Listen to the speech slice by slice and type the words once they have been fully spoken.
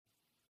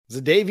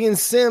Xadavien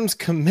Sims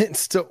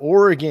commits to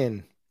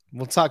Oregon.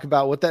 We'll talk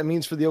about what that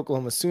means for the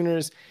Oklahoma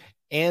Sooners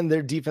and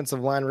their defensive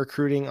line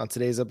recruiting on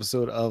today's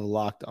episode of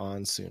Locked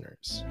On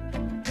Sooners.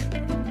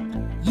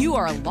 You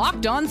are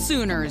Locked On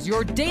Sooners,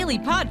 your daily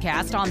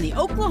podcast on the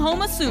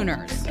Oklahoma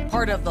Sooners,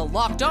 part of the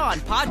Locked On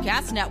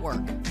Podcast Network,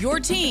 your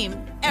team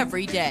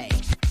every day.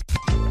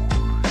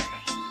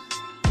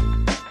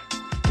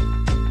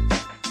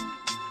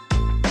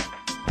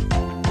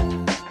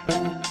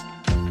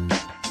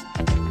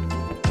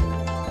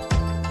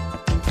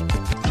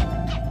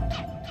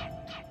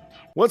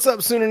 What's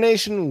up, Sooner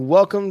Nation?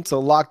 Welcome to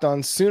Locked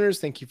On Sooners.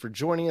 Thank you for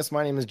joining us.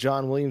 My name is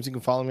John Williams. You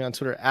can follow me on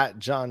Twitter at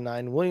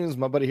John9Williams.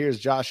 My buddy here is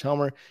Josh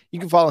Helmer. You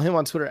can follow him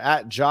on Twitter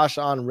at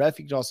JoshOnRef.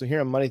 You can also hear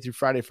him Monday through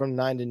Friday from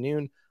 9 to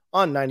noon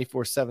on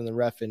 94.7 The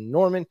Ref in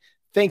Norman.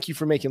 Thank you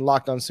for making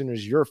Locked On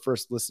Sooners your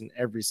first listen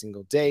every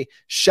single day.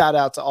 Shout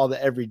out to all the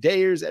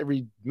everydayers,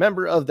 every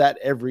member of that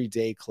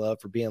everyday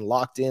club for being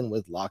locked in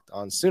with Locked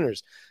On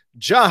Sooners.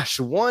 Josh,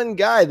 one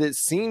guy that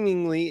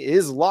seemingly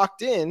is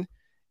locked in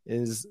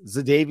is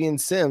Xadavien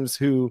Sims,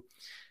 who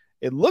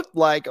it looked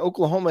like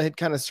Oklahoma had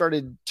kind of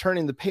started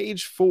turning the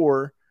page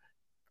for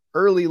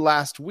early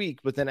last week.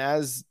 But then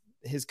as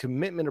his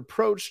commitment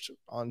approached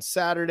on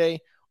Saturday,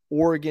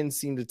 Oregon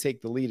seemed to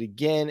take the lead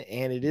again.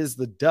 And it is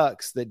the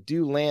Ducks that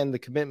do land the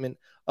commitment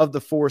of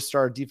the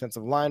 4-star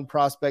defensive line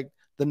prospect,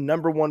 the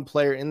number one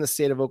player in the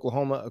state of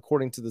Oklahoma,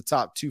 according to the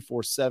top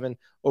 247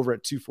 over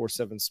at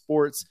 247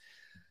 Sports.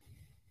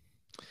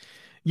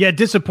 Yeah,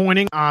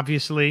 disappointing,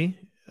 obviously.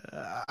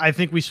 I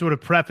think we sort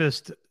of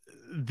prefaced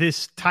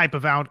this type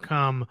of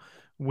outcome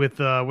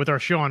with our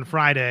show on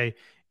Friday.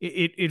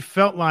 It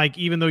felt like,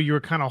 even though you were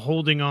kind of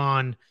holding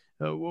on,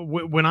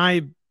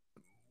 when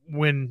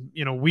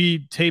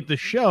we taped the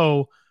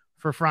show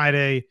for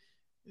Friday,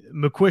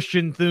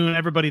 McQuistion, Thune,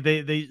 everybody,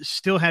 they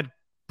still had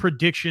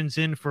predictions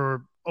in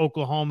for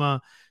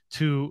Oklahoma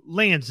to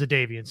land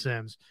Xadavien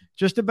Sims.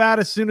 Just about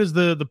as soon as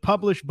the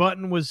publish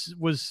button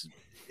was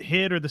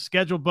hit, or the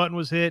schedule button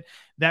was hit,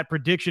 that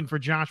prediction for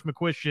Josh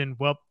McQuistion,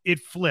 well, it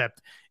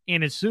flipped.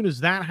 And as soon as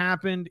that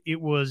happened,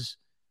 it was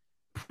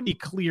pretty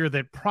clear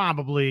that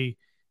probably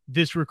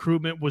this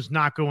recruitment was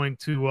not going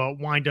to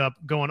wind up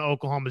going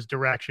Oklahoma's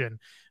direction.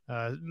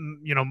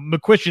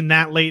 McQuistion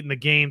that late in the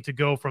game to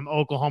go from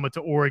Oklahoma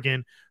to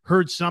Oregon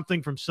heard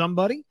something from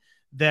somebody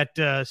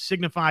that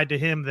signified to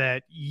him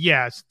that,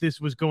 yes, this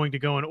was going to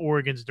go in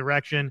Oregon's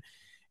direction.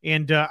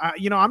 And,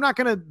 I'm not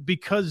going to,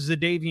 because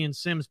Xadavien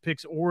Sims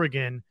picks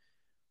Oregon,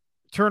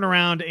 turn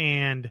around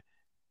and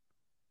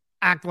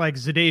act like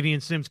Xadavien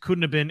Sims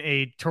couldn't have been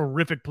a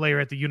terrific player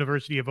at the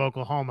University of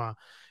Oklahoma.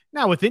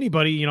 Now, with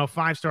anybody,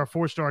 5-star,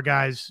 4-star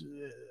guys,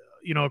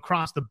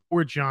 across the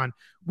board, John,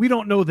 we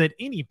don't know that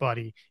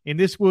anybody, and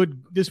this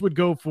would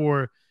go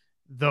for,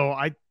 though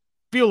I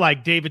feel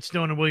like David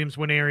Stone and Williams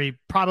Nwaneri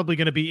probably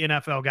going to be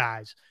NFL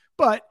guys,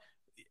 but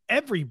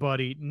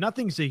everybody,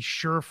 nothing's a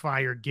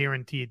surefire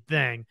guaranteed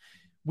thing.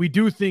 We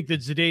do think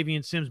that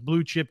Xadavien Sims,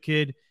 blue chip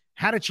kid,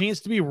 had a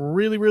chance to be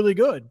really, really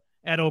good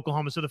at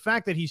Oklahoma. So the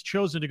fact that he's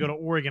chosen to go to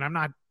Oregon, I'm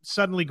not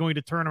suddenly going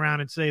to turn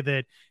around and say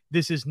that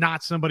this is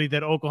not somebody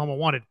that Oklahoma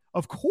wanted.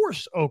 Of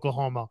course,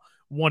 Oklahoma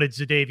wanted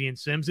Xadavien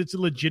Sims. It's a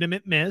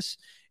legitimate miss.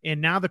 And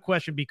now the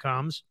question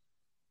becomes,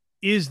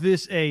 is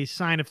this a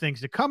sign of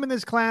things to come in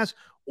this class,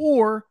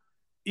 or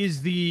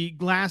is the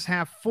glass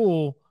half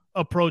full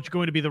approach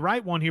going to be the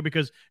right one here?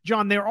 Because,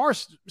 John, there are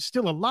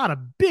still a lot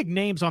of big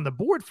names on the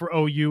board for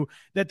OU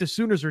that the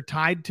Sooners are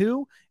tied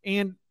to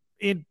and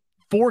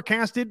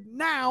forecasted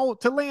now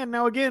to land.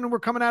 Now, again, we're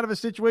coming out of a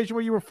situation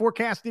where you were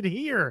forecasted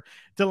here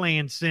to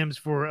land Sims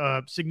for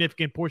a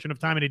significant portion of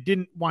time, and it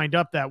didn't wind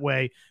up that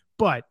way.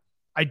 But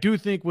I do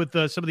think with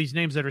some of these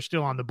names that are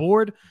still on the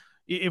board,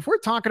 if we're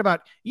talking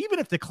about, even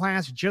if the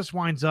class just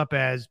winds up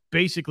as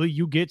basically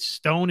you get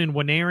Stone and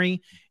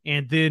Nwaneri,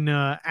 and then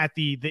at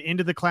the end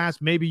of the class,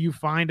 maybe you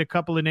find a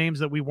couple of names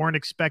that we weren't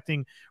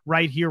expecting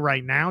right here,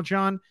 right now,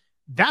 John,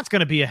 that's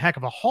going to be a heck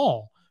of a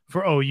haul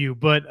for OU.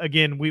 But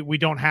again, we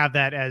don't have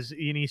that as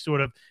any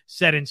sort of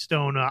set in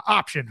stone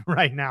option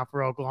right now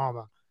for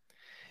Oklahoma.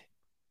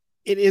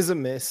 It is a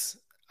miss.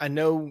 I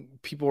know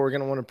people are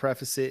going to want to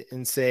preface it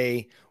and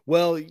say,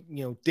 well,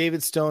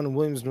 David Stone and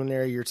Williams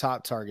Nwaneri, your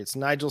top targets.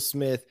 Nigel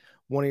Smith,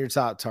 one of your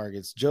top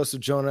targets.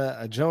 Joseph Jonah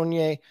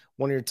Ajonye,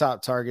 one of your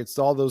top targets.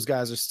 All those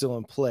guys are still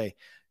in play.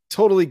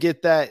 Totally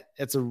get that.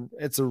 It's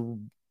a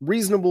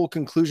reasonable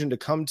conclusion to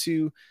come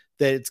to,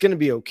 that it's going to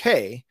be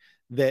okay,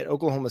 that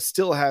Oklahoma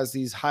still has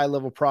these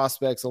high-level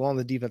prospects along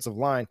the defensive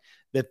line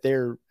that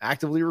they're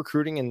actively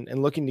recruiting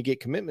and looking to get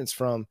commitments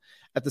from.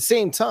 At the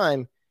same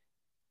time,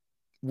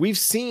 we've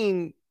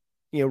seen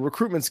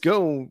recruitments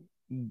go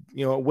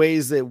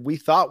ways that we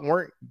thought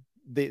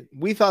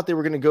they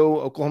were going to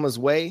go Oklahoma's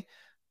way,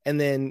 and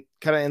then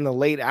kind of in the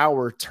late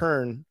hour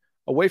turn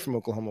away from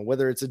Oklahoma,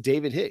 whether it's a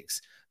David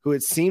Hicks, who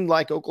it seemed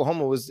like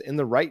Oklahoma was in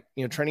the right,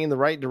 trending in the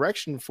right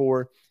direction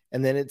for,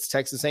 and then it's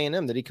Texas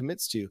A&M that he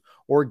commits to,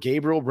 or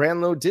Gabriel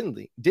Branlow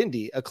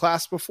Dindy, a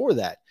class before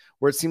that,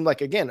 where it seemed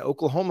like, again,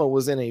 Oklahoma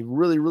was in a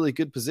really, really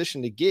good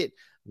position to get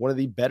one of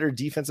the better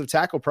defensive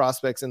tackle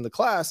prospects in the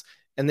class,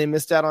 and they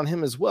missed out on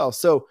him as well.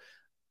 So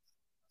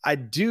I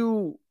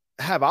do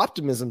have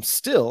optimism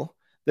still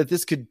that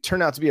this could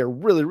turn out to be a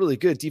really, really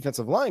good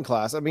defensive line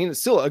class. I mean, it's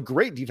still a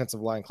great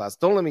defensive line class.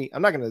 I'm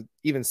not going to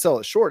even sell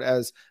it short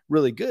as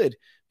really good,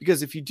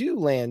 because if you do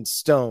land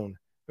Stone,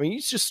 I mean,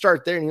 you just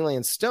start there and you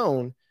land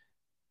Stone,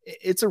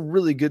 it's a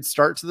really good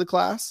start to the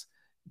class.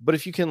 But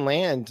if you can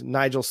land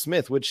Nigel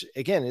Smith, which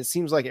again, it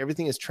seems like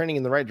everything is trending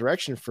in the right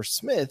direction for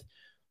Smith,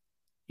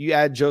 you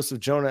add Joseph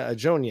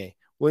Jonah-Ajonye,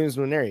 Williams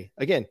Nwaneri.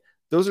 Again,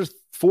 those are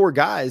 4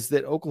 guys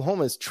that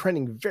Oklahoma is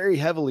trending very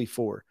heavily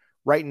for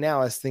right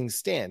now as things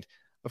stand.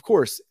 Of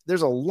course,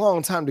 there's a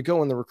long time to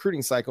go in the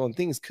recruiting cycle, and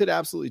things could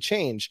absolutely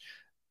change.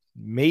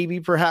 Maybe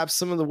perhaps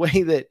some of the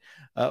way that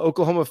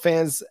Oklahoma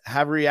fans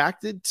have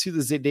reacted to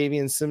the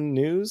Xadavien Sims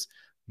news,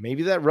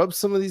 maybe that rubs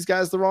some of these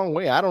guys the wrong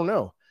way. I don't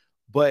know,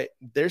 but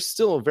they're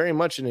still very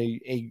much in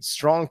a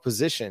strong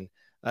position.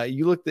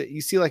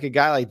 You see like a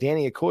guy like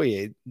Danny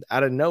Okoye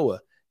out of Noah,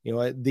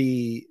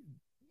 the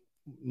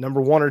number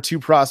 1 or 2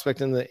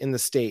 prospect in the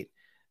state.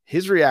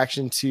 His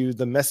reaction to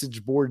the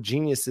Message Board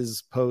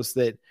Geniuses post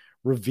that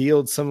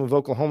revealed some of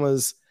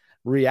Oklahoma's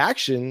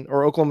reaction,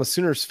 or Oklahoma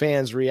Sooners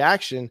fans'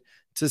 reaction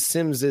to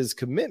Sims's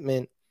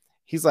commitment,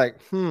 he's like,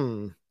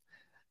 you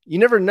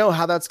never know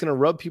how that's going to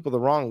rub people the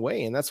wrong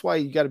way. And that's why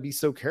you got to be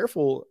so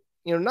careful,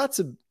 not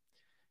to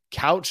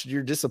couch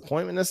your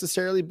disappointment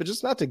necessarily, but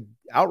just not to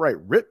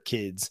outright rip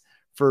kids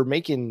for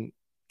making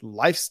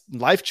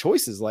life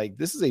choices. Like,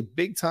 this is a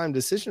big time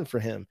decision for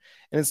him.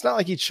 And it's not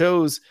like he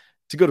chose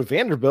to go to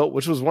Vanderbilt,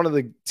 which was one of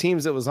the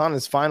teams that was on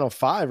his final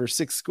 5 or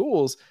 6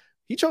 schools.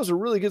 He chose a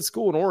really good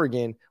school in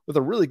Oregon with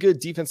a really good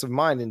defensive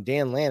mind in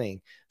Dan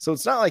Lanning. So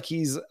it's not like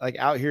he's like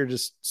out here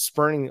just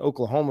spurning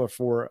Oklahoma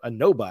for a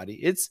nobody.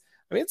 It's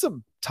a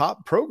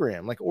top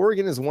program. Like,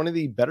 Oregon is one of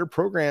the better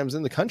programs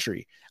in the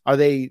country.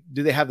 Do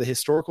they have the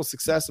historical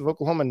success of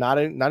Oklahoma?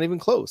 Not even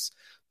close,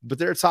 but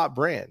they're a top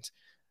brand.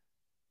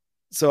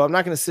 So I'm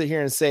not going to sit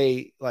here and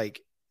say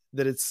like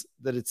that it's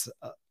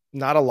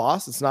not a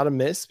loss. It's not a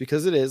miss,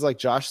 because it is, like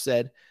Josh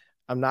said.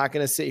 I'm not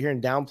going to sit here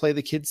and downplay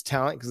the kid's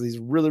talent, because he's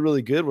really,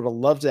 really good. Would have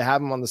loved to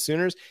have him on the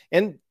Sooners.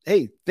 And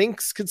hey,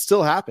 things could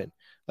still happen.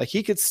 Like,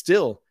 he could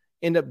still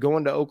end up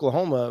going to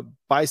Oklahoma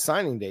by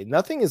signing day.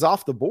 Nothing is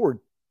off the board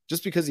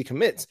just because he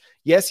commits.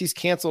 Yes, he's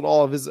canceled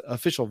all of his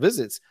official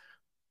visits,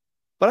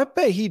 but I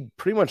bet he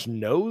pretty much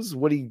knows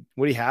what he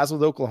has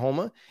with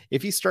Oklahoma.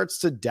 If he starts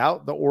to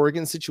doubt the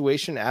Oregon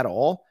situation at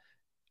all,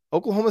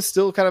 Oklahoma's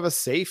still kind of a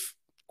safe,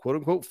 quote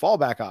unquote,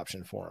 fallback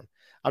option for him.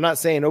 I'm not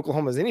saying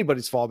Oklahoma is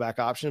anybody's fallback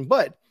option,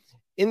 but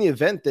in the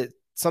event that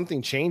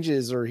something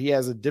changes or he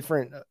has a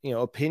different,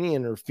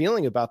 opinion or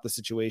feeling about the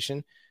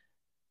situation,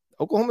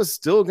 Oklahoma's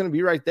still going to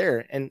be right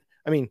there. And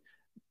I mean,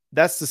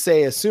 that's to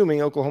say,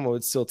 assuming Oklahoma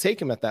would still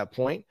take him at that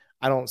point.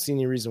 I don't see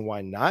any reason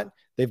why not.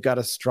 They've got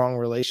a strong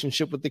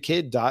relationship with the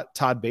kid.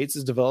 Todd Bates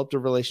has developed a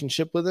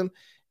relationship with him.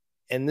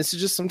 And this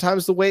is just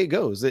sometimes the way it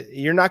goes.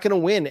 You're not going to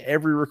win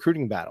every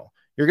recruiting battle.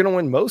 You're going to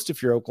win most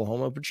if you're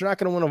Oklahoma, but you're not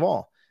going to win them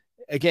all.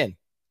 Again,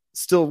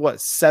 still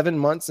 7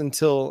 months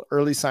until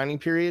early signing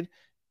period,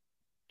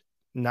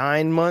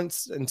 9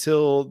 months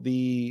until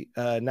the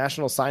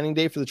national signing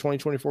day for the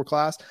 2024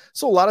 class.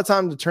 So a lot of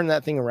time to turn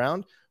that thing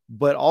around,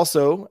 but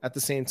also at the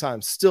same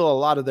time, still a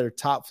lot of their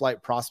top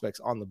flight prospects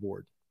on the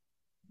board.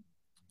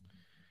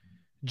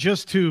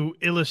 Just to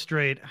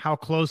illustrate how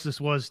close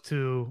this was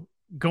to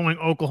going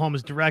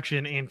Oklahoma's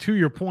direction, and to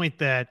your point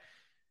that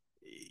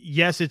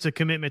yes, it's a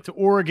commitment to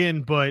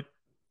Oregon, but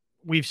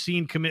we've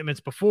seen commitments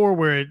before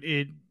where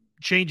it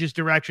changes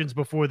directions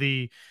before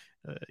the,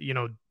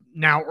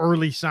 now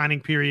early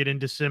signing period in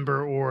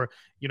December, or,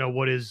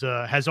 what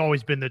has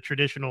always been the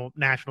traditional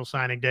national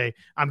signing day.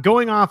 I'm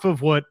going off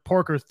of what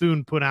Parker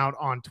Thune put out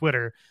on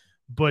Twitter,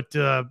 but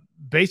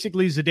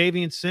basically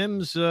Xadavien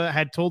Sims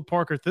had told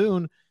Parker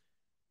Thune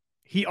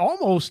he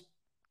almost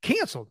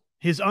canceled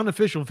his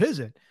unofficial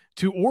visit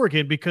to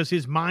Oregon because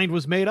his mind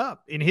was made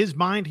up. In his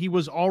mind, he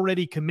was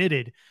already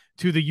committed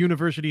to the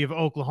University of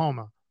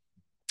Oklahoma.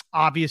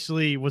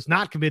 Obviously was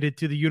not committed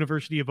to the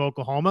University of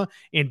Oklahoma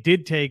and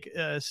did take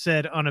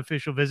said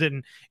unofficial visit.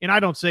 And I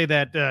don't say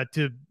that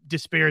to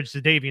disparage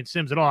Xadavien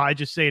Sims at all. I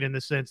just say it in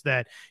the sense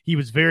that he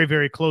was very,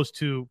 very close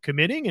to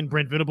committing, and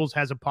Brent Venables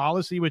has a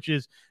policy, which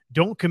is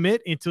don't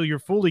commit until you're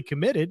fully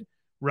committed,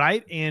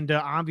 right? And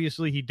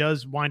obviously he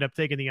does wind up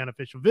taking the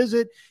unofficial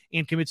visit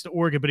and commits to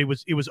Oregon, but it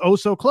was oh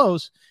so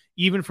close,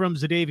 even from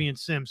Xadavien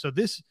Sims. So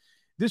this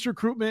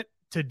recruitment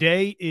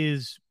today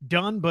is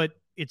done, but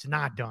it's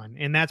not done.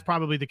 And that's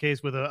probably the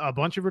case with a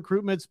bunch of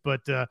recruitments,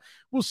 but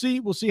we'll see.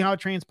 We'll see how it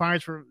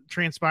transpires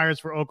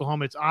for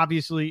Oklahoma. It's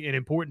obviously an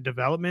important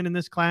development in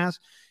this class.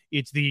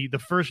 It's the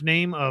first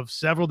name of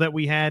several that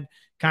we had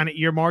kind of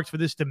earmarked for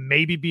this to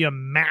maybe be a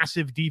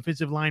massive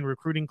defensive line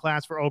recruiting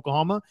class for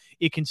Oklahoma.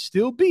 It can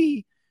still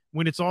be,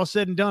 when it's all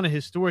said and done, a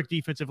historic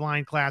defensive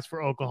line class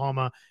for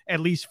Oklahoma.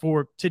 At least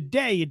for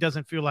today, it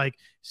doesn't feel like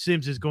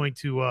Sims is going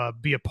to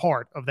be a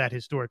part of that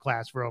historic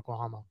class for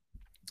Oklahoma.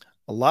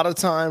 a lot of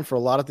time for a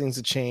lot of things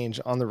to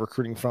change on the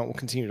recruiting front. We'll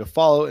continue to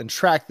follow and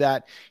track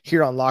that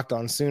here on Locked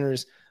On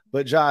Sooners.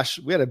 But Josh,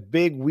 we had a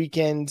big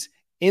weekend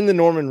in the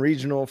Norman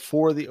Regional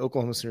for the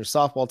Oklahoma Sooners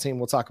softball team.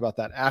 We'll talk about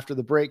that after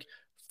the break.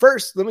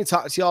 First, let me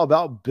talk to y'all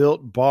about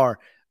Built Bar.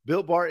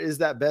 Built Bar is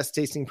that best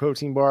tasting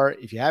protein bar.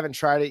 If you haven't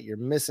tried it, you're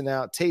missing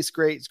out. Tastes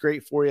great. It's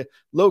great for you.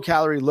 Low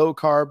calorie, low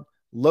carb,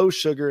 low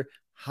sugar,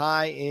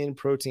 high in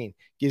protein.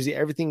 Gives you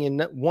everything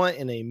you want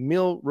in a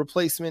meal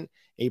replacement,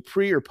 a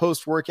pre or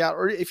post workout,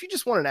 or if you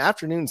just want an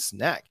afternoon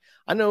snack.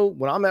 I know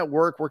when I'm at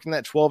work working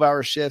that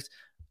 12-hour shift,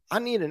 I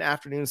need an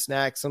afternoon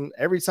snack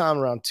every time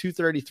around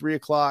 2:30, 3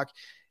 o'clock.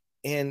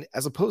 And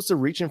as opposed to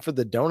reaching for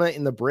the donut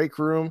in the break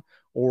room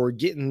or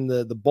getting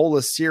the bowl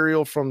of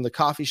cereal from the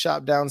coffee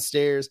shop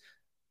downstairs,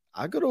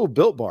 I go to a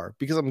Built Bar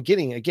because I'm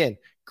getting, again,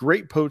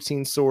 great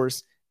protein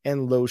source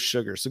and low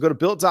sugar. So go to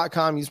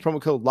built.com, use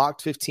promo code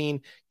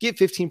LOCKED15, get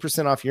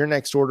 15% off your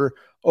next order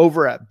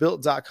over at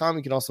built.com.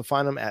 You can also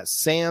find them at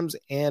Sam's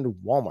and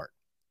Walmart.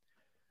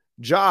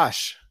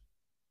 Josh,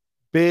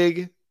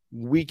 big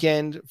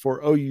weekend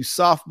for OU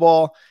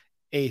softball,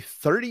 a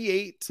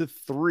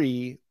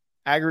 38-3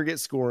 aggregate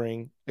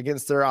scoring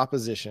against their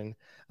opposition,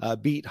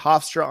 beat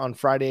Hofstra on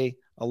Friday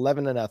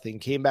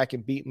 11-0, came back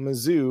and beat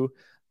Mizzou,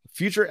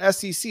 future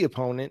SEC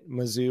opponent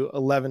Mizzou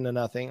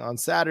 11-0 on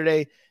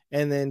Saturday,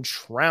 and then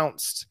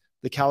trounced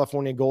the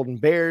California Golden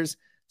Bears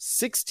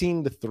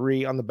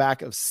 16-3 on the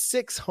back of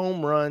 6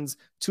 home runs,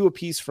 2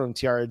 apiece from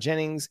Tiara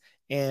Jennings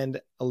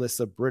and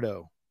Alyssa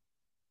Brito.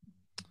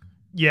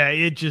 Yeah,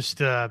 it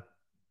just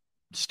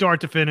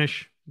start to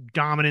finish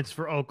dominance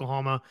for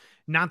Oklahoma.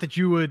 Not that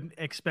you would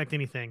expect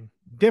anything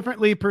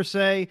differently per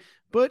se,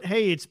 but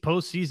hey, it's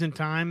postseason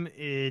time.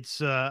 It's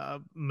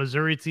a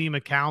Missouri team,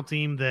 a Cal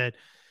team that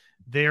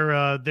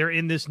they're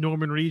in this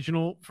Norman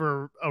Regional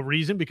for a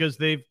reason, because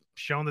they've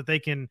shown that they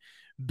can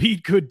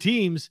beat good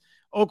teams.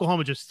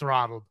 Oklahoma just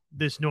throttled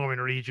this Norman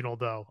Regional,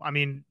 though. I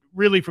mean,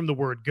 really from the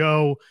word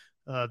go,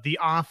 the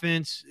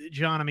offense,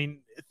 John, I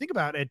mean, think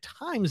about at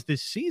times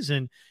this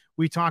season,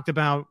 we talked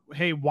about,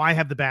 hey, why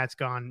have the bats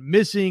gone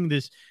missing?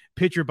 This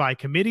pitcher by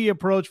committee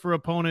approach for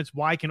opponents.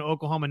 Why can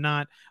Oklahoma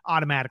not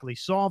automatically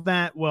solve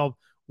that? Well,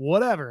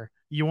 whatever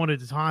you wanted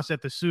to toss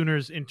at the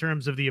Sooners in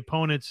terms of the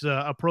opponent's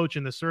approach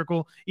in the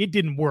circle, it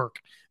didn't work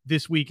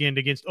this weekend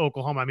against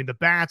Oklahoma. I mean, the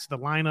bats, the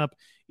lineup,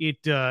 it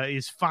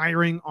is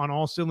firing on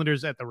all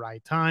cylinders at the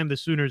right time. The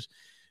Sooners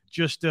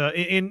just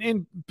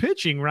in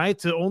pitching, right,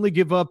 to only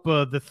give up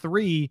the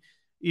 3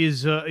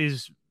 is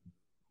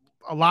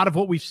a lot of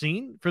what we've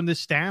seen from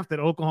this staff, that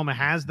Oklahoma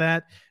has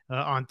that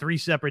on 3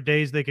 separate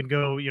days. They can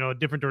go, a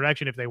different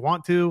direction if they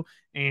want to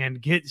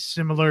and get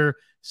similar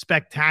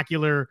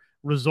spectacular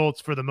results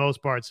for the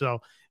most part.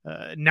 So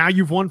now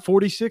you've won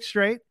 46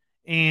 straight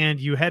and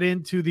you head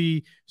into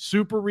the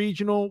super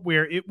regional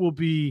where it will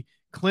be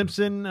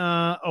Clemson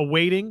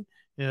awaiting,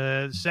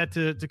 set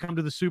to come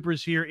to the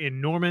supers here in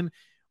Norman.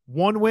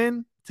 1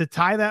 win to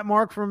tie that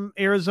mark from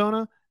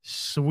Arizona,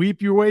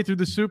 sweep your way through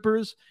the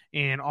supers,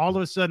 and all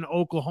of a sudden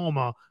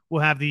Oklahoma will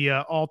have the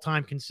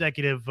all-time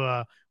consecutive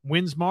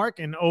wins mark.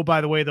 And oh,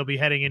 by the way, they'll be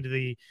heading into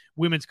the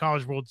Women's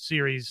College World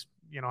Series,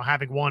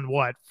 having won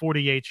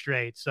 48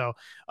 straight. So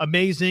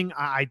amazing.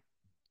 I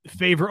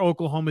favor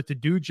Oklahoma to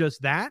do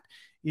just that.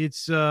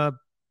 It's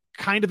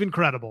kind of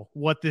incredible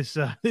what this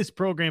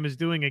program is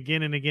doing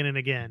again and again and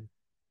again.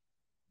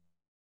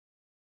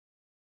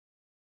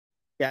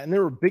 Yeah, and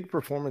there were big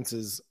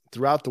performances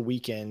throughout the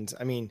weekend.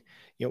 I mean,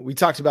 we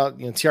talked about,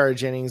 Tiara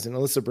Jennings and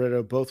Alyssa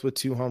Brito, both with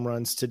 2 home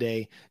runs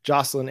today.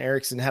 Jocelyn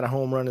Erickson had a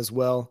home run as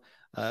well.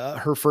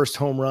 Her first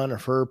home run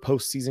of her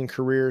postseason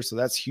career. So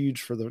that's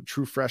huge for the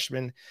true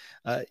freshman.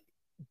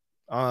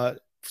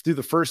 Through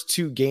the first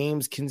 2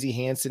 games, Kinsey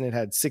Hansen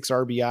had 6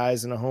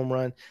 RBIs and a home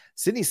run.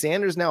 Sydney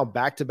Sanders now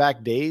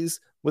back-to-back days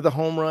with a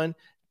home run,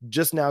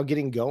 just now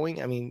getting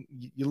going. I mean,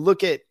 you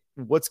look at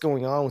what's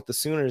going on with the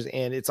Sooners,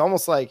 and it's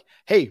almost like,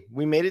 hey,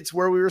 we made it to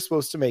where we were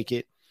supposed to make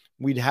it.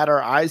 We'd had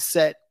our eyes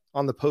set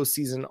on the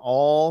postseason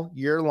all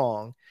year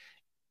long.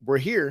 We're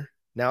here.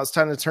 Now it's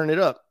time to turn it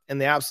up.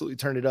 And they absolutely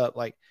turned it up.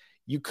 Like,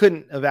 you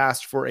couldn't have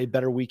asked for a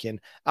better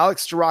weekend.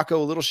 Alex Storako, a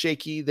little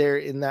shaky there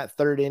in that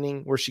 3rd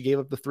inning where she gave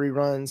up the 3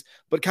 runs,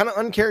 but kind of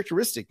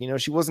uncharacteristic.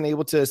 She wasn't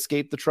able to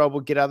escape the trouble,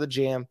 get out of the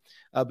jam.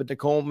 But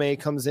Nicole May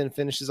comes in,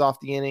 finishes off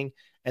the inning.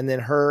 And then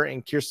her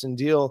and Kirsten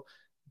Deal,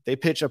 they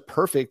pitch a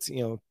perfect,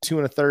 2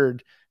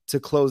 1/3 to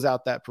close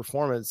out that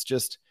performance.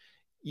 Just,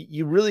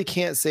 you really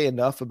can't say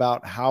enough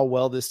about how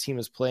well this team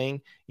is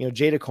playing.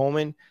 Jada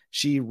Coleman,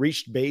 she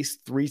reached base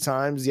 3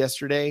 times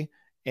yesterday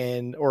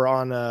or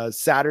on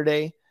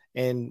Saturday.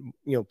 And,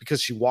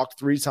 because she walked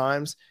 3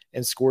 times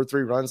and scored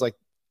 3 runs, like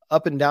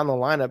up and down the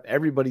lineup,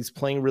 everybody's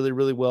playing really,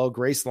 really well.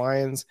 Grace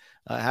Lyons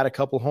had a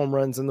couple home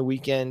runs in the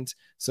weekend.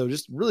 So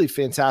just really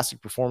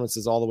fantastic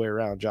performances all the way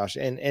around, Josh.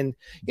 And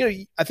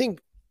I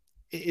think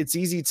it's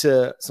easy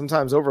to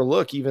sometimes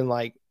overlook even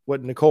like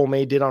what Nicole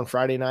May did on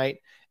Friday night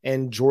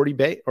and Jordy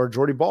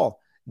Ball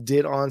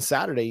did on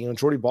Saturday.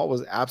 Jordy Ball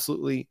was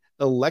absolutely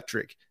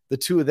electric. The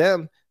 2 of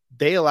them,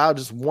 they allowed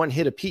just one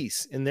hit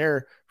apiece in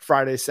their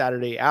Friday,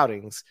 Saturday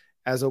outings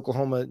as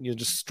Oklahoma,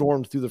 just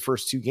stormed through the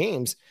first two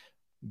games,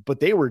 but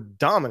they were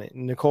dominant.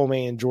 Nicole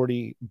May and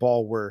Jordy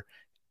Ball were.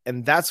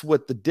 And that's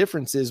what the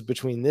difference is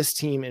between this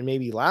team and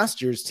maybe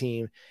last year's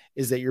team,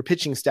 is that your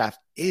pitching staff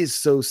is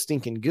so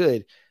stinking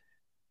good.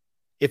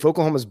 If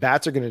Oklahoma's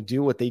bats are going to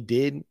do what they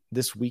did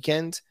this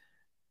weekend,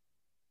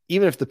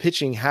 even if the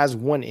pitching has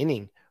one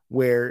inning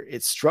where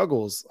it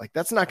struggles, like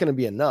that's not going to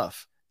be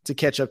enough to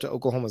catch up to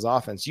Oklahoma's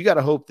offense. You got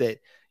to hope that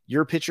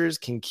your pitchers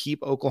can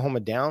keep Oklahoma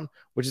down,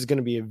 which is going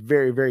to be a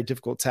very, very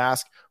difficult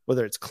task,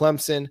 whether it's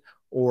Clemson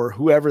or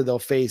whoever they'll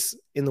face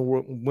in the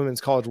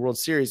Women's College World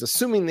Series,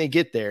 assuming they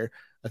get there.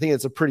 I think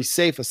it's a pretty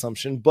safe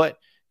assumption, but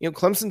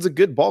Clemson's a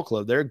good ball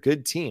club. They're a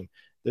good team.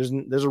 There's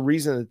a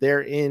reason that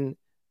they're in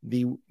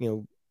the,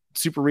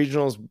 super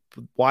regionals,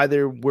 why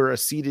we're a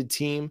seeded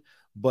team,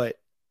 but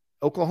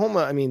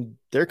Oklahoma, I mean,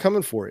 they're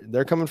coming for it.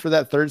 They're coming for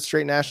that third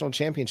straight national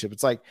championship.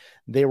 It's like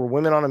they were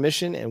women on a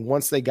mission, and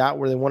once they got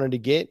where they wanted to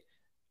get,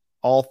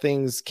 all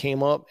things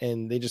came up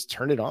and they just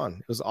turned it on.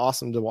 It was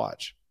awesome to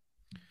watch.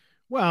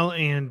 Well,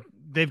 and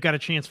they've got a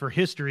chance for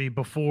history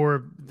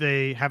before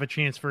they have a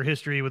chance for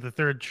history with a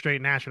third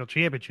straight national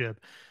championship.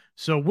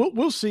 So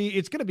we'll see.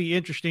 It's going to be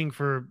interesting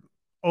for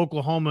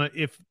Oklahoma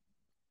if,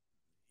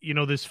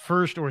 this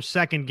first or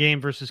second game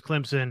versus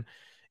Clemson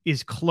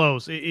is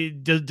close.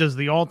 Does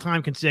the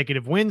all-time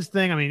consecutive wins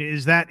thing, I mean,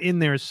 is that in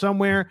there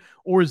somewhere,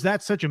 or is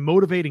that such a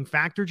motivating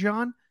factor,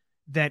 John,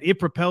 that it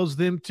propels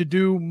them to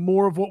do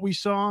more of what we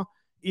saw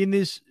in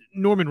this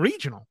Norman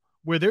Regional,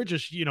 where they're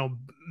just,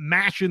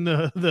 mashing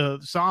the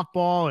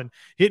softball and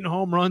hitting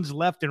home runs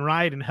left and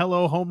right, and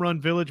hello, Home Run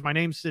Village. My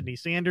name's Sydney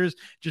Sanders.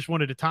 Just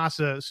wanted to toss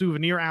a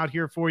souvenir out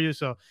here for you.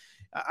 So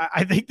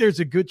I think there's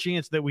a good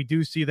chance that we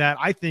do see that.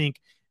 I think,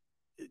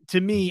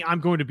 to me, I'm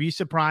going to be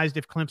surprised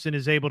if Clemson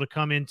is able to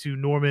come into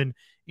Norman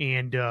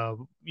and,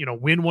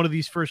 win one of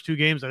these first two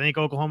games. I think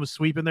Oklahoma's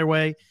sweeping their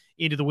way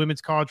into the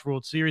Women's College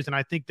World Series. And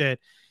I think that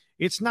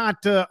it's not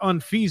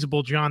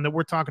unfeasible, John, that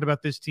we're talking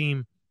about this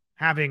team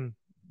having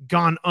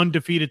gone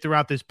undefeated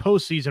throughout this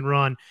postseason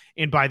run.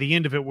 And by the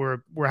end of it, we're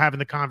having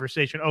the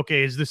conversation,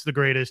 okay, is this the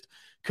greatest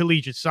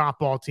collegiate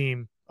softball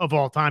team of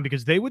all time?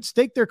 Because they would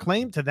stake their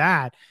claim to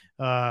that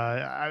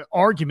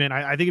argument.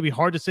 I think it'd be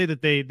hard to say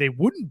that they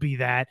wouldn't be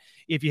that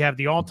if you have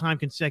the all-time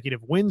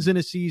consecutive wins in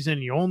a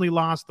season, you only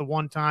lost the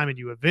one time and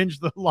you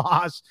avenged the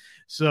loss.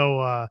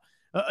 So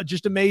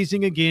just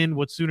amazing again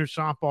what Sooner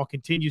softball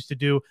continues to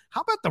do.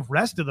 How about the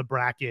rest of the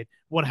bracket?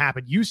 What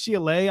happened?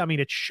 UCLA, I mean,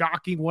 it's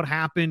shocking what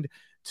happened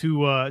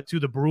to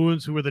the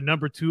Bruins, who were the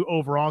number 2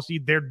 overall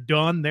seed. They're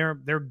done.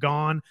 They're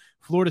gone.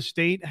 Florida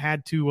State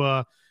had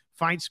to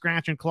fight,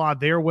 scratch, and claw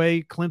their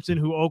way. Clemson,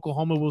 who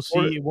Oklahoma will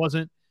see, it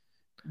wasn't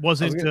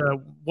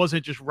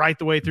just right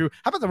the way through.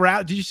 How about the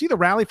rally? Did you see the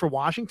rally for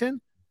Washington?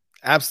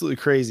 Absolutely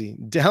crazy.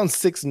 Down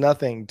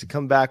 6-0 to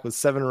come back with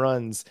 7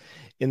 runs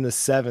in the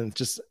 7th.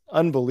 Just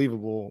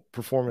unbelievable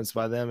performance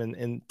by them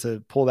and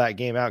to pull that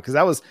game out, because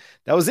that was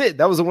it.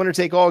 That was a winner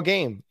take all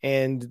game,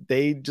 and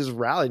they just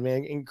rallied,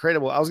 man.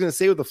 Incredible. I was going to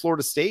say with the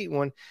Florida State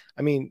one,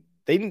 I mean,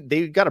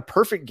 they got a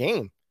perfect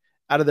game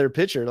out of their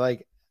pitcher.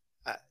 Like,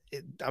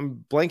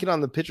 I'm blanking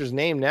on the pitcher's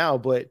name now,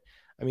 but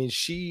I mean,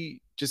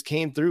 she just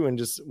came through and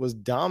just was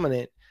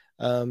dominant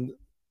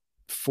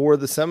for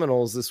the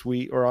Seminoles this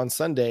week, or on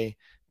Sunday,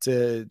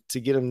 to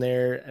get them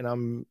there. And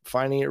I'm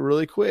finding it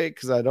really quick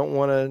because I don't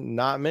want to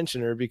not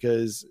mention her,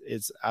 because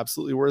it's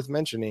absolutely worth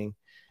mentioning.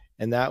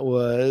 And that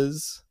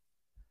was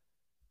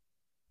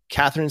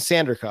Catherine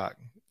Sandercock.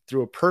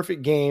 Threw a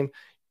perfect game.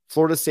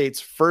 Florida State's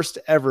first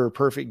ever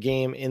perfect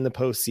game in the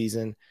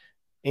postseason.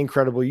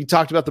 Incredible. You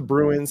talked about the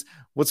Bruins.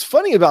 What's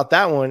funny about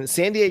that one,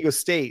 San Diego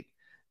State,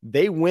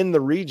 they win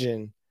the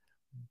region,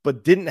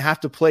 but didn't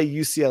have to play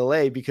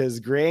UCLA because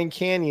Grand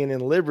Canyon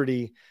and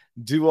Liberty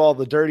do all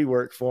the dirty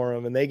work for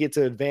them, and they get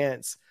to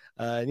advance.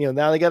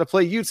 Now they got to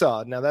play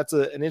Utah. Now that's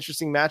an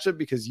interesting matchup,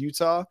 because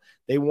Utah,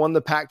 they won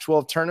the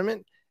Pac-12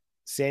 tournament.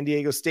 San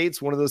Diego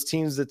State's one of those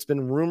teams that's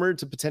been rumored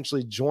to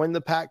potentially join the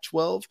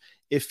Pac-12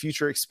 if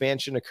future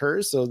expansion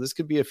occurs. So this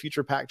could be a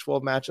future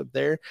Pac-12 matchup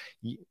there.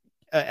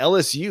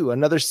 LSU,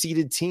 another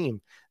seeded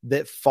team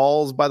that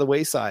falls by the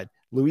wayside.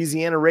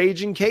 Louisiana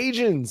Raging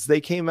Cajuns,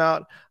 they came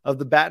out of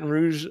the Baton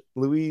Rouge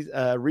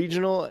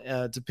regional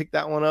to pick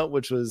that one up,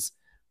 which was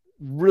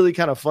really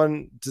kind of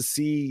fun to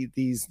see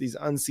these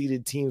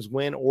unseeded teams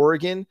win.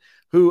 Oregon,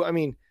 who, I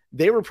mean,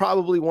 they were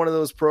probably one of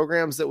those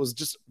programs that was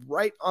just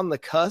right on the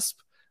cusp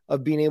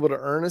of being able to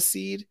earn a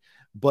seed,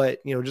 but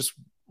just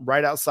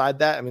right outside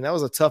that. I mean, that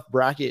was a tough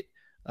bracket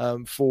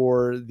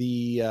for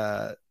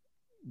the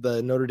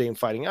Notre Dame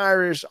Fighting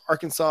Irish,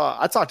 Arkansas.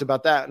 I talked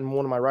about that in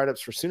one of my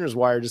write-ups for Sooners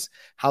Wire, just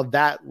how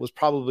that was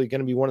probably going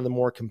to be one of the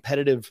more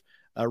competitive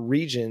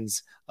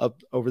regions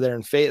up over there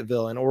in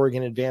Fayetteville, and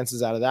Oregon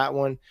advances out of that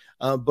one.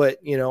 But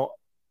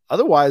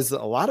otherwise, a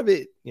lot of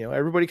it,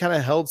 everybody kind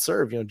of held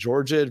serve.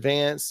 Georgia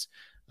advanced,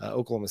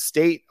 Oklahoma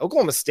State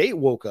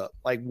woke up.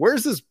 Like,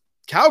 where's this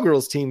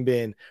Cowgirls team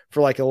been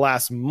for like the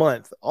last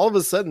month? All of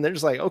a sudden, they're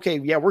just like, okay,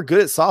 yeah, we're good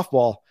at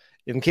softball.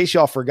 in case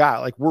y'all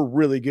forgot, like we're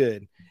really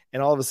good.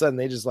 And all of a sudden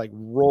they just like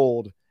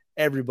rolled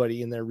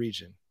everybody in their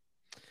region.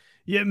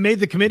 Yeah, it made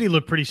the committee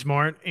look pretty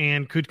smart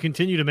and could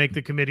continue to make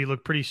the committee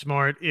look pretty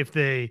smart if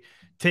they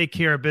take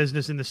care of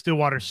business in the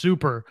Stillwater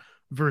Super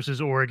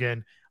versus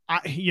Oregon.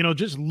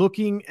 Just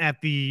looking at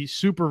the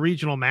super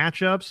regional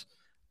matchups,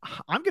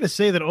 I'm going to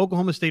say that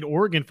Oklahoma State,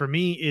 Oregon for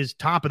me is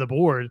top of the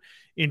board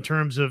in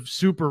terms of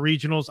super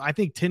regionals. I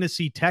think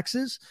Tennessee,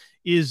 Texas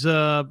is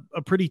a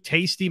pretty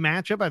tasty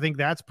matchup. I think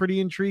that's pretty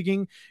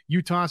intriguing.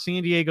 Utah,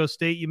 San Diego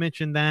State, you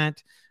mentioned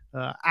that.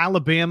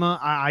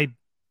 Alabama,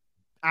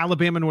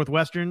 Alabama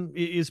Northwestern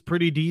is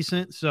pretty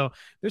decent. So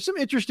there's some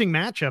interesting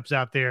matchups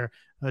out there.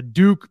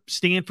 Duke,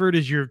 Stanford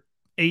is your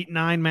 8-9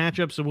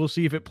 matchup. So we'll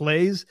see if it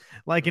plays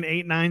like an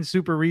 8-9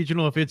 super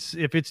regional, if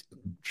it's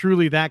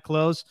truly that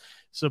close.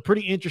 So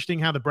pretty interesting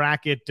how the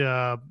bracket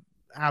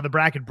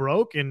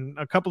broke, and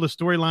a couple of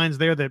storylines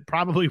there that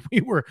probably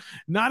we were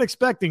not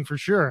expecting for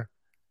sure.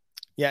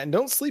 Yeah, and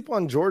don't sleep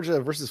on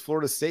Georgia versus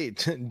Florida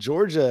State.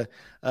 Georgia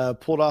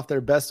pulled off their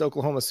best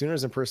Oklahoma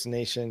Sooners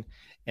impersonation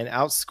and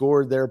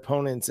outscored their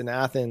opponents in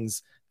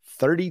Athens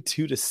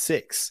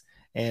 32-6.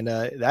 And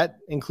that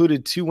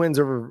included 2 wins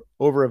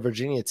over a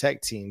Virginia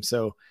Tech team.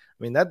 So,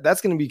 I mean,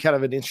 that's going to be kind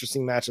of an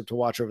interesting matchup to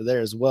watch over there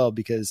as well,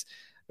 because,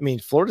 I mean,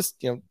 Florida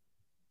State's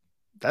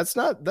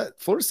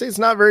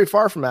not very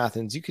far from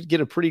Athens. You could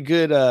get a pretty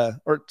good, get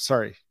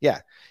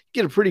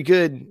a pretty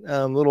good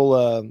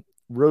little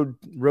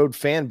road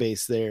fan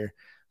base there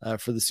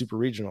for the Super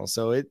Regional.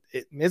 So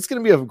it's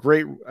going to be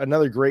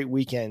another great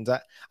weekend.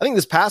 I think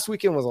this past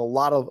weekend was a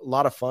lot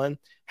of fun,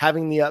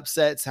 having the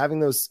upsets, having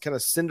those kind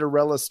of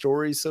Cinderella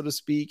stories, so to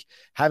speak,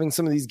 having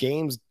some of these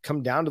games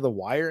come down to the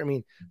wire. I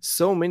mean,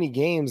 so many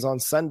games on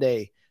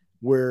Sunday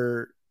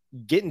were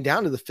getting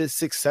down to the 5th,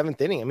 6th,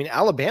 7th inning. I mean,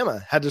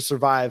 Alabama had to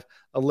survive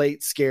a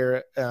late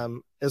scare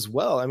as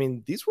well. I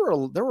mean,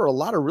 there were a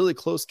lot of really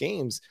close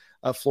games.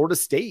 Florida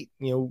State,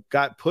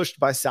 got pushed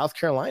by South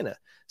Carolina.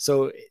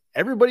 So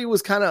everybody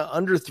was kind of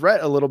under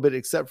threat a little bit,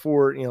 except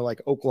for,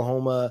 like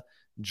Oklahoma,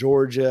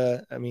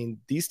 Georgia. I mean,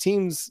 these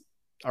teams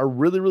are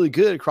really, really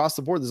good across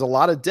the board. There's a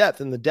lot of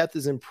depth, and the depth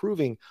is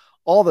improving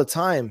all the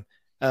time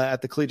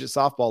at the collegiate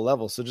softball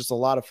level. So just a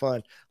lot of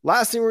fun.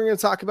 Last thing we're going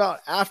to talk about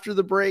after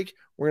the break,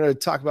 we're going to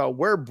talk about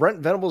where Brent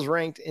Venables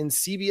ranked in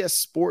CBS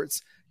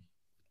Sports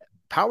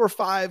Power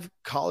 5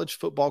 college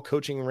football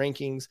coaching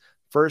rankings.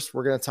 First,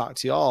 we're going to talk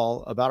to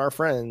y'all about our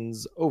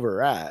friends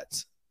over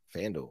at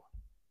FanDuel.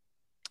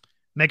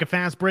 Make a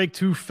fast break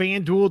to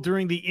FanDuel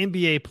during the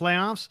NBA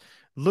playoffs.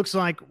 Looks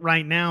like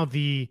right now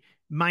the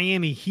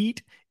Miami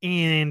Heat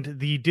and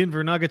the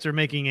Denver Nuggets are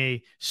making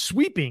a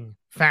sweeping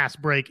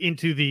fast break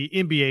into the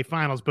NBA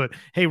Finals. But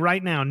hey,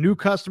 right now, new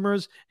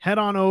customers, head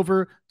on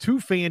over to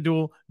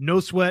FanDuel. No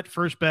sweat,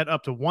 first bet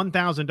up to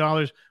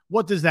 $1,000.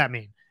 What does that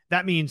mean?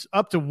 That means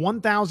up to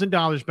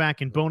 $1,000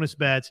 back in bonus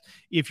bets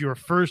if your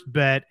first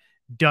bet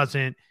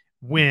doesn't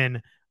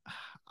win.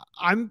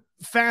 I'm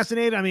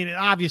fascinated. I mean,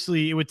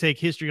 obviously, it would take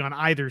history on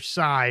either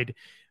side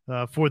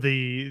for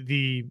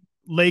the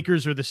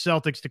Lakers or the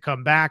Celtics to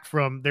come back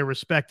from their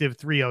respective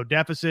 3-0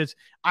 deficits.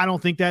 I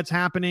don't think that's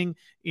happening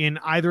in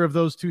either of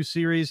those two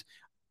series.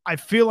 I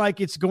feel like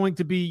it's going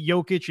to be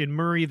Jokic and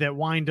Murray that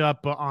wind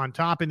up on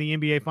top in the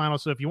NBA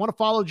Finals. So if you want to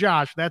follow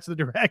Josh, that's the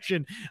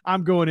direction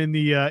I'm going in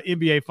the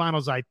NBA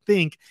Finals, I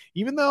think,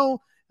 even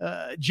though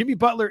Jimmy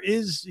Butler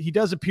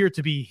does appear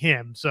to be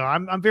him. So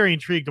I'm very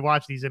intrigued to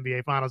watch these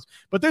NBA Finals.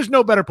 But there's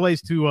no better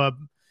place to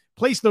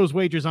place those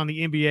wagers on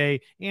the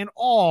NBA and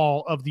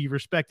all of the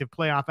respective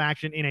playoff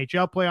action.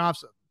 NHL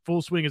playoffs,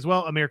 full swing as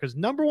well. America's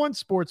 #1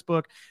 sports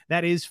book.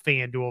 That is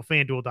FanDuel.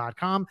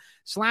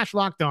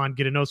 FanDuel.com/lockedon.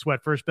 Get a no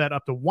sweat first bet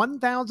up to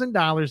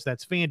 $1,000.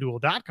 That's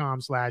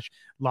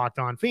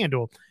FanDuel.com/lockedon.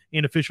 FanDuel,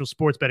 an official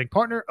sports betting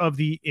partner of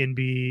the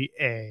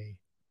NBA.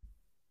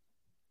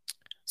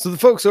 So the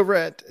folks over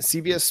at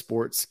CBS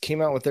Sports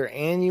came out with their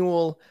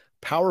annual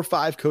Power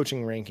 5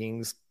 coaching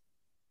rankings,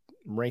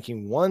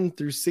 ranking 1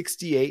 through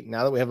 68.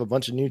 Now that we have a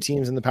bunch of new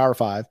teams in the Power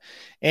 5,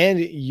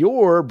 and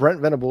your Brent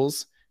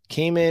Venables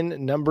came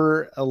in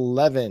number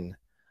 11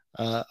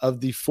 of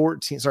the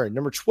 14. Sorry,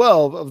 number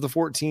 12 of the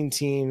 14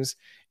 teams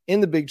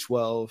in the Big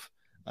 12.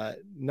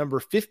 Number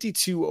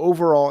 52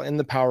 overall in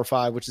the Power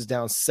 5, which is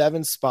down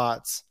 7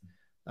 spots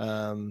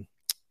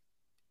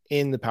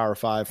in the Power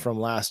 5 from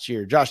last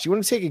year. Josh, do you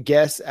want to take a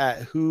guess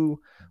at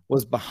who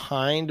was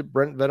behind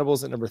Brent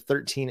Venables at number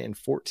 13 and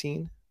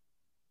 14?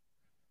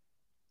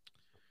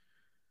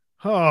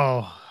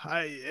 Oh,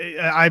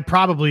 I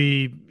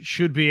probably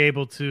should be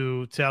able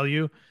to tell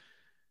you.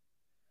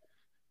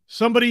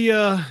 Somebody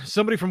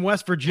from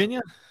West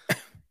Virginia.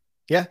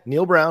 Yeah,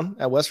 Neil Brown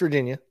at West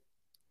Virginia.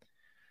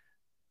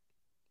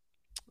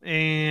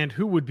 And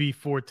who would be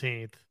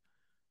 14th?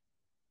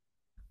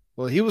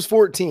 Well, he was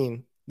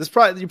 14.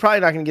 You're probably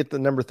not going to get the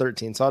number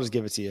 13, so I'll just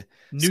give it to you.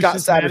 New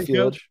Scott Cincinnati Satterfield.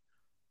 coach?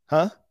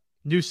 Huh?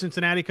 New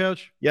Cincinnati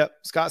coach? Yep,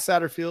 Scott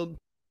Satterfield.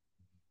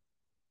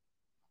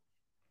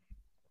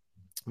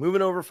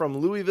 Moving over from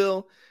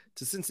Louisville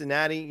to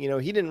Cincinnati.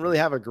 He didn't really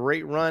have a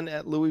great run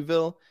at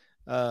Louisville,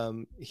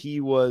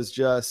 He was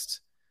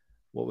just,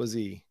 what was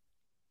he?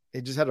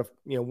 He just had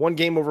one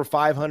game over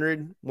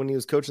 500 when he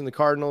was coaching the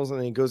Cardinals, and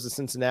then he goes to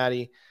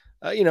Cincinnati.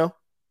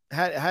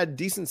 Had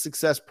decent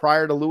success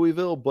prior to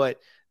Louisville, but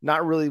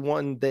not really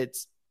one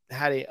that's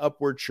had a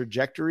upward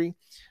trajectory.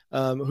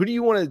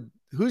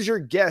 Who's your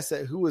guess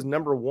at who was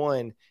number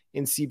one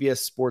in CBS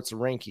Sports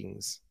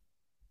rankings?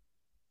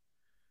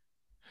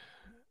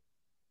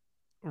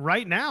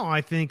 Right now,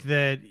 I think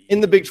that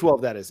in the Big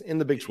 12, that is in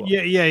the Big 12.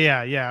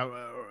 Yeah.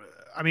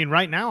 I mean,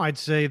 right now, I'd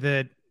say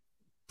that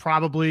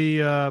probably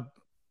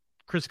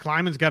Chris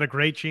Kleiman's got a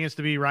great chance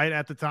to be right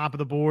at the top of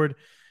the board.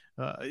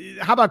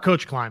 How about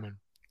Coach Kleiman?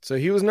 So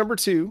he was number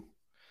 2,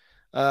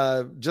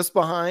 just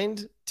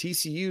behind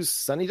TCU's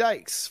Sonny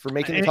Dykes for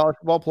making the college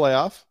football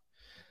playoff.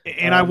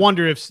 And I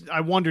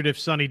wondered if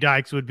Sonny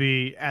Dykes would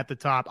be at the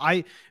top.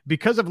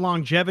 Because of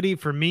longevity,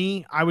 for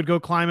me, I would go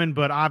Kleiman,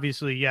 but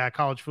obviously,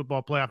 college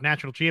football playoff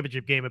national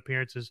championship game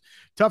appearances,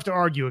 tough to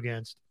argue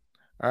against.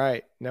 All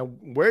right. Now,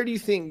 where do you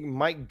think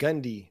Mike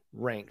Gundy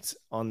ranked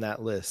on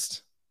that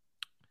list?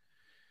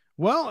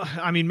 Well,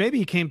 I mean, maybe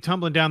he came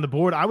tumbling down the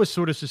board. I was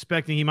sort of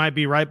suspecting he might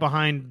be right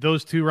behind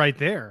those two right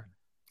there.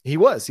 He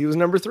was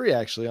number 3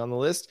 actually on the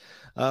list,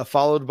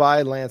 followed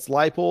by Lance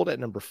Leipold at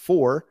number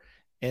 4.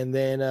 And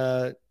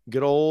then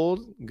good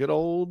old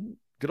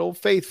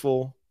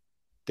faithful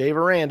Dave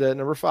Aranda at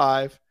number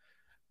 5,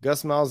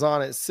 Gus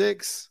Malzahn at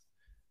 6,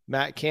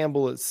 Matt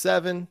Campbell at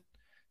 7,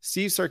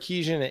 Steve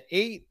Sarkisian at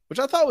 8, which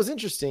I thought was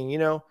interesting.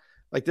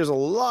 There's a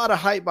lot of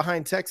hype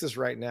behind Texas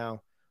right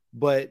now,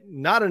 but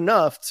not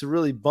enough to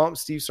really bump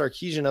Steve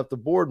Sarkisian up the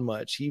board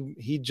much.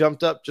 He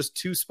jumped up just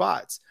 2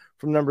 spots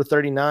from number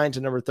 39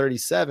 to number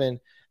 37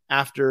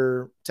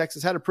 after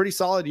Texas had a pretty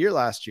solid year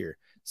last year.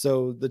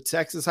 So the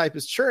Texas hype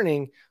is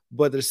churning,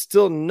 but there's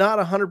still not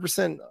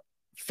 100%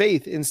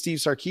 faith in Steve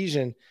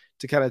Sarkisian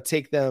to kind of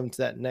take them to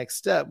that next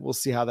step. We'll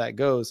see how that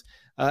goes.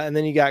 And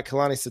then you got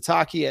Kalani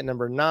Sitake at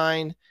number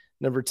 9,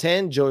 number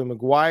 10, Joey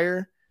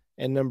McGuire,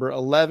 and number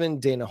 11,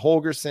 Dana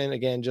Holgerson,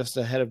 again, just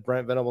ahead of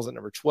Brent Venables at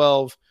number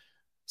 12,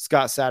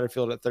 Scott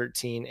Satterfield at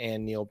 13,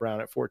 and Neil Brown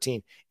at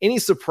 14. Any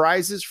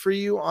surprises for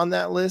you on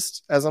that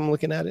list as I'm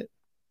looking at it?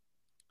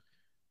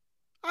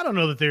 I don't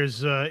know that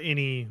there's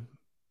any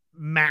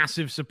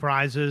massive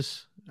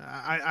surprises.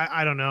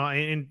 I don't know.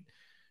 And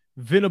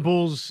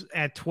Venables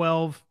at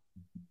 12,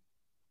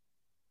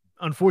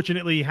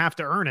 unfortunately, you have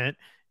to earn it.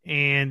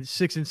 And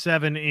 6 and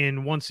 7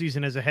 in one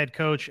season as a head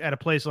coach at a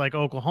place like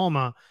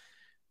Oklahoma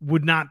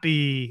would not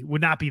be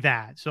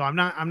that. So I'm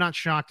not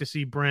shocked to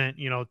see Brent,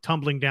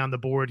 tumbling down the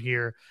board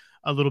here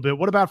a little bit.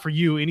 What about for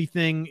you?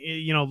 Anything,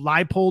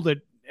 Leipold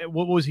at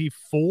what was he,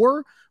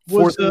 4?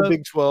 Fourth in the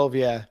Big 12,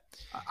 yeah.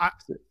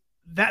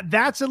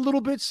 That's a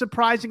little bit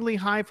surprisingly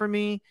high for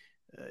me.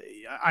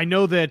 I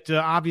know that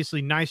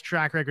obviously nice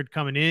track record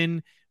coming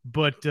in,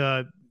 but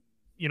to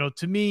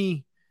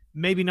me,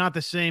 maybe not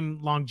the same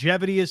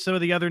longevity as some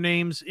of the other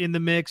names in the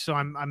mix. So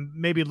I'm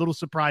maybe a little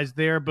surprised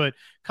there, but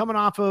coming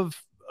off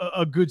of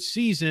a good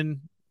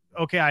season,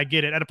 okay, I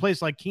get it. At a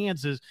place like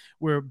Kansas,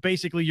 where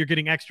basically you're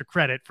getting extra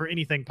credit for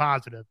anything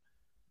positive.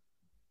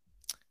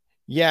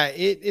 Yeah,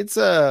 it's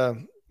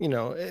an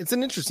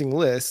interesting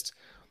list.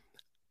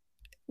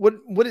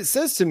 What it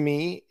says to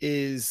me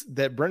is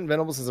that Brent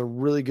Venables has a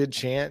really good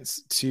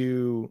chance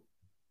to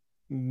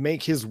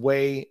make his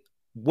way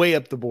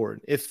up the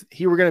board. If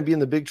he were going to be in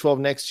the Big 12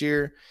 next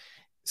year,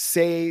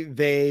 say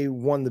they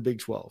won the Big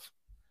 12,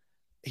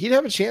 he'd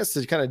have a chance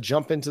to kind of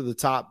jump into the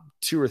top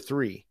 2 or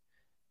 3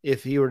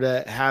 if he were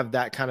to have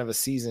that kind of a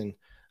season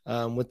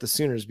with the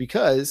Sooners,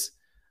 because,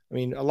 I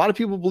mean, a lot of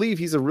people believe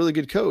he's a really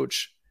good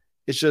coach.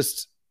 It's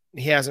just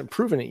he hasn't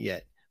proven it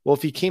yet. Well,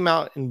 if he came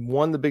out and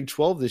won the Big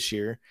 12 this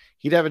year,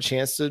 he'd have a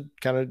chance to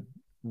kind of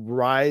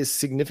rise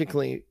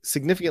significantly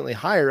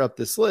higher up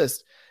this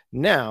list.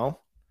 Now,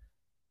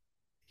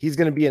 he's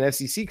going to be an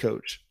FCC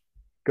coach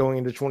going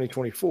into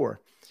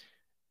 2024.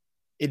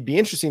 It'd be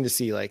interesting to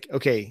see,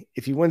 okay,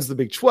 if he wins the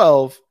Big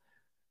 12,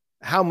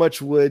 how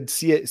much would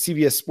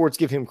CBS Sports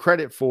give him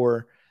credit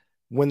for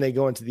when they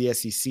go into the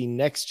SEC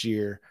next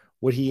year?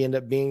 Would he end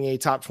up being a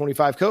top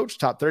 25 coach,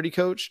 top 30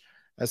 coach?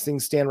 As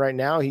things stand right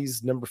now,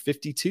 he's number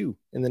 52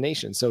 in the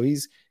nation. So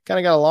he's kind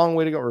of got a long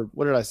way to go. Or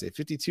what did I say?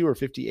 52 or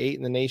 58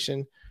 in the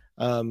nation.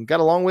 Got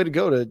a long way to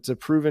go to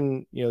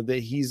proving, that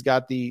he's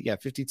got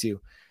 52.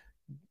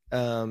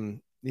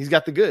 He's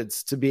got the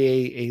goods to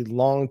be a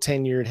long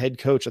tenured head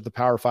coach at the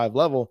Power 5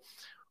 level.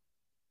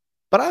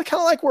 But I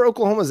kind of like where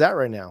Oklahoma's at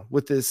right now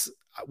with this.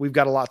 We've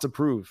got a lot to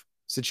prove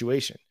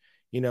situation.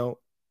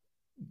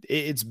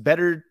 It's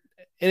better.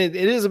 And it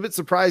is a bit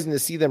surprising to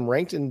see them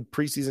ranked in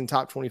preseason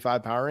top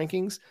 25 power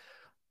rankings.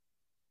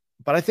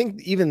 But I think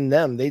even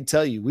them, they'd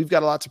tell you, we've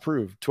got a lot to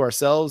prove to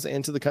ourselves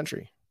and to the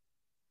country.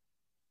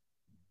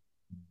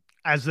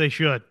 As they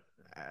should.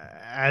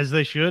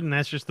 And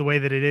that's just the way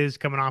that it is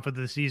coming off of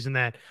the season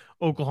that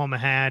Oklahoma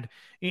had.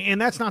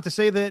 And that's not to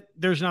say that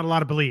there's not a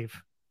lot of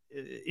belief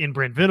in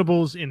Brent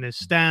Venables, in this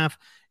staff.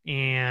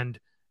 And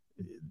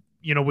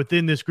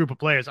within this group of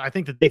players. I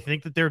think that they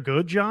think that they're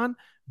good, John,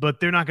 but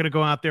they're not going to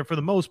go out there for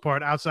the most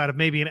part outside of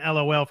maybe an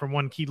LOL from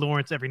one Key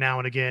Lawrence every now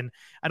and again.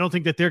 I don't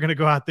think that they're going to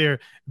go out there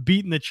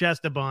beating the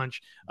chest a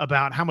bunch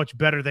about how much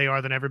better they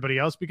are than everybody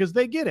else, because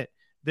they get it.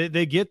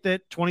 They get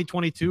that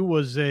 2022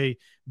 was a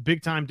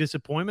big-time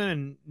disappointment,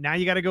 and now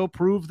you got to go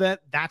prove that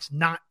that's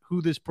not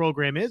who this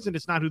program is, and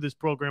it's not who this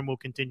program will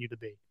continue to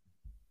be.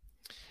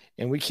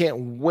 And we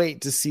can't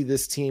wait to see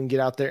this team get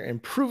out there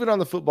and prove it on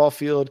the football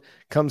field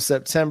come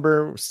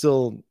September. We're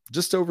still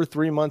just over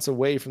 3 months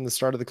away from the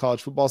start of the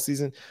college football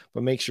season,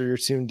 but make sure you're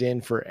tuned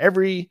in for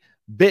every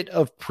bit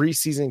of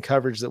preseason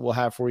coverage that we'll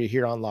have for you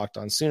here on Locked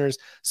On Sooners.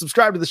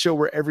 Subscribe to the show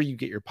wherever you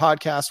get your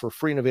podcasts. We're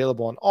free and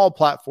available on all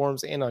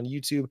platforms and on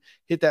YouTube.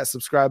 Hit that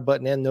subscribe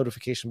button and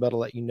notification bell to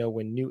let you know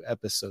when new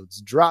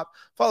episodes drop.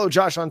 Follow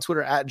Josh on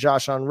Twitter at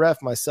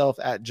JoshOnRef, myself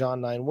at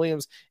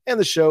John9Williams, and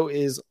the show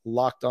is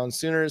Locked On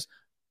Sooners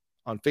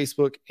on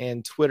Facebook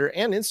and Twitter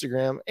and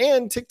Instagram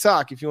and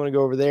TikTok. If you want to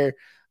go over there,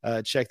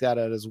 check that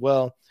out as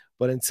well.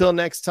 But until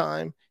next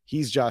time,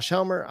 he's Josh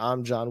Helmer.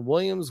 I'm John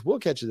Williams. We'll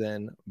catch you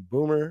then.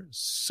 Boomer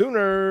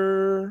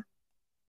Sooner.